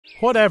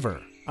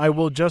Whatever, I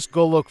will just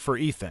go look for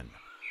Ethan.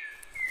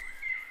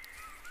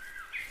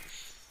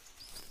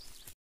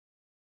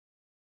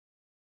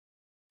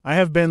 I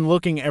have been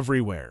looking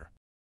everywhere.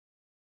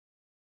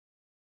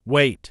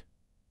 Wait,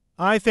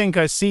 I think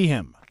I see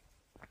him.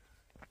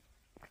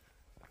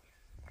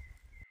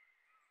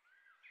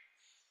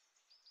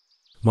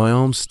 My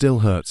arm still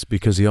hurts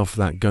because he off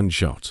that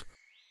gunshot.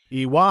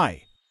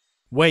 EY.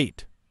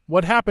 Wait,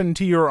 what happened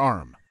to your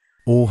arm?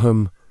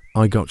 Orham,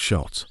 I got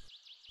shot.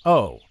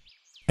 Oh.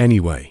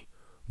 Anyway,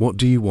 what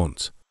do you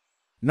want?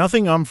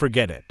 Nothing,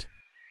 forget it.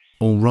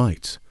 All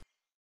right.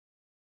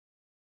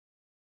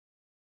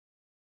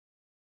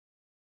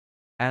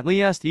 At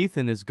least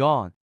Ethan is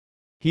gone.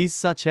 He's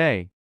such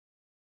a...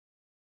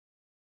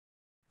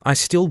 I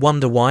still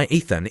wonder why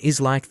Ethan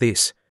is like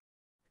this.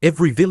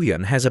 Every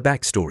villain has a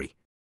backstory.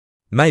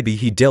 Maybe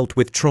he dealt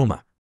with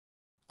trauma.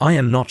 I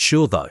am not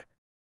sure though.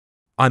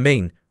 I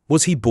mean,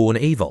 was he born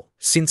evil,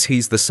 since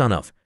he's the son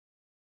of...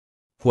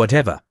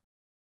 whatever?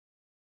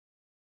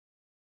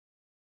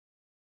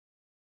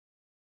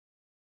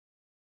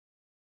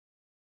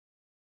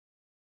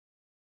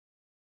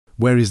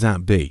 Where is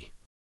that bee?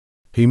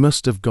 He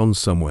must have gone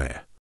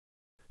somewhere.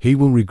 He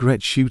will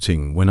regret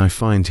shooting when I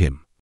find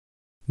him.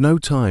 No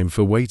time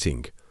for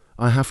waiting.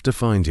 I have to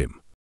find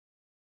him.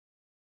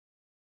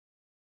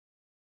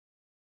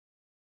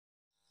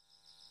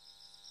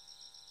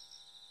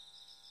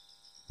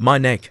 My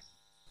neck.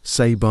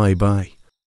 Say bye-bye.